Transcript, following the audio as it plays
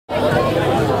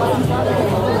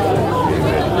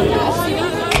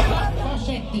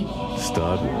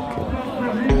Start walking.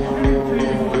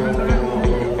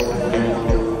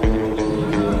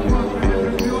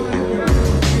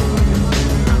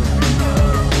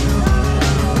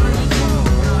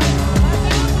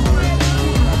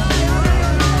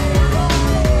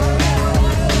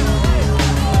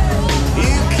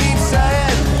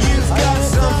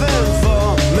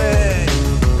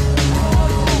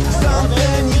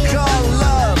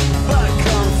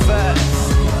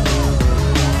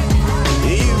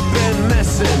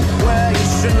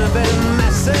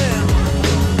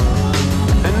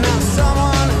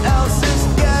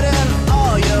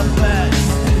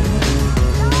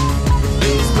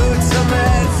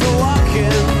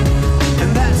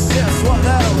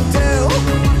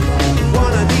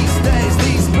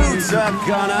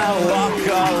 Gonna walk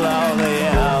all over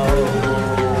you.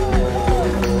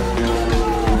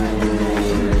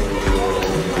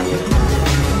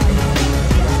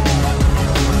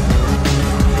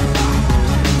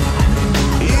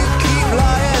 You keep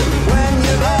lying when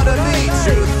you ought to be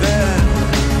truthing,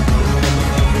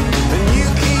 and you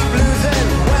keep losing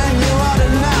when you ought to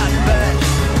not bet.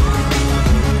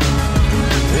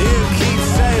 You keep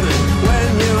sailing when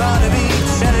you ought to be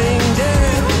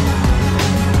changing.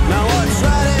 Now what's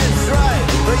right is right,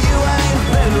 but you ain't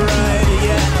been right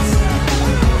yet.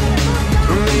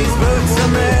 These boots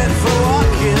are made for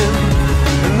walking,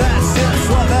 and that's just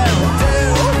what they'll do.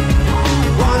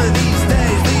 One of these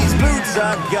days, these boots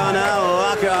are gonna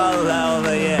walk all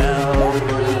over you.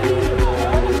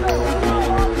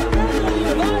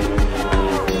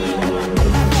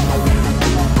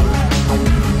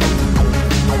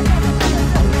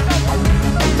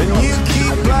 And you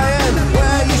keep playing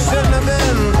where you shouldn't have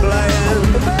been playing,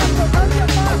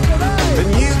 and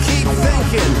you keep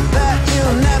thinking that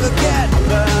you'll never get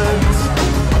burnt.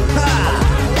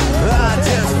 I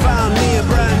just found me a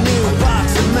brand new box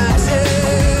of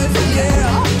matches,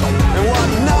 yeah. And what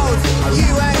he knows,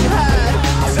 you ain't had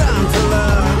time to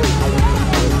learn.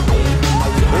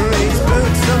 And these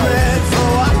boots are made for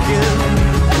walking,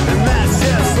 and that's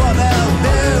just what they'll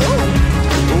do.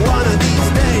 One of these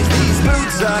days, these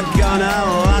boots are gonna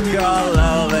walk all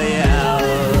over you.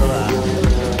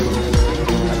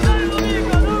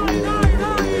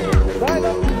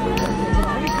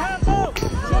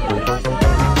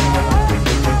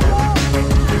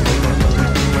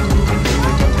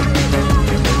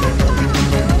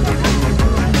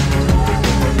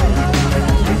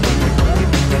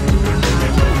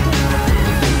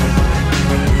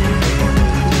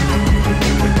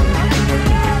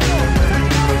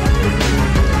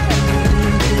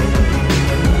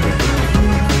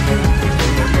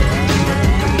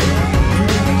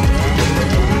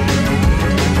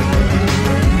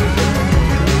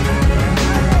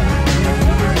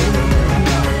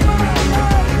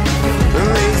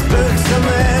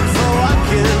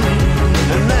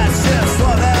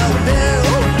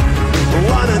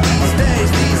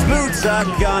 Are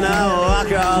gonna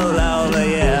walk all over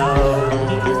you.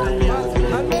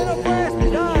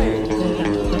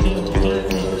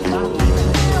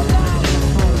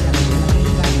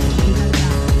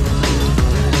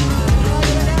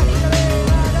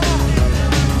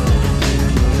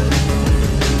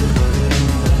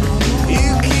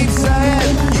 You keep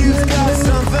saying you've got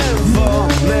something for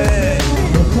me,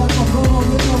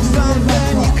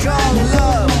 something you call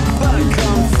love, but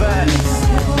confess.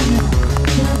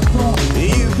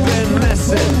 You've been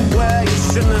messing where you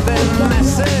shouldn't have been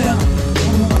messing,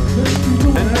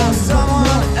 and now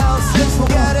someone else is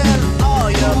getting all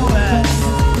your best.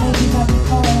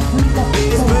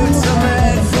 These boots are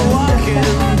made for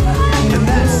walking, and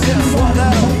that's just what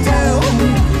they'll do.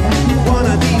 One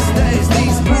of these days,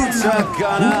 these boots are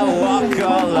gonna walk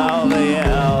all over you.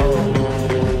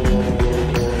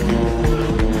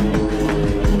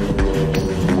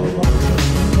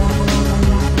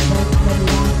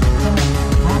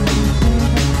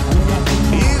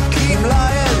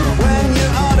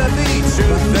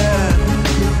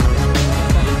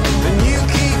 And you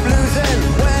keep losing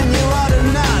when you ought to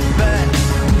not bet.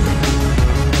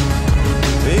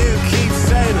 You keep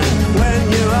sailing when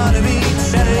you ought to be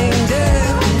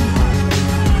changing.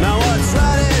 Now what's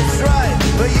right is right,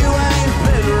 but you ain't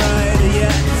been right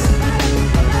yet.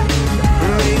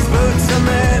 These boots are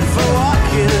made for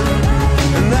walking,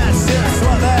 and that's just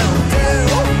what they'll do.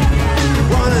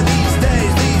 One of these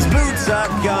days, these boots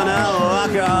are gonna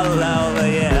walk all out.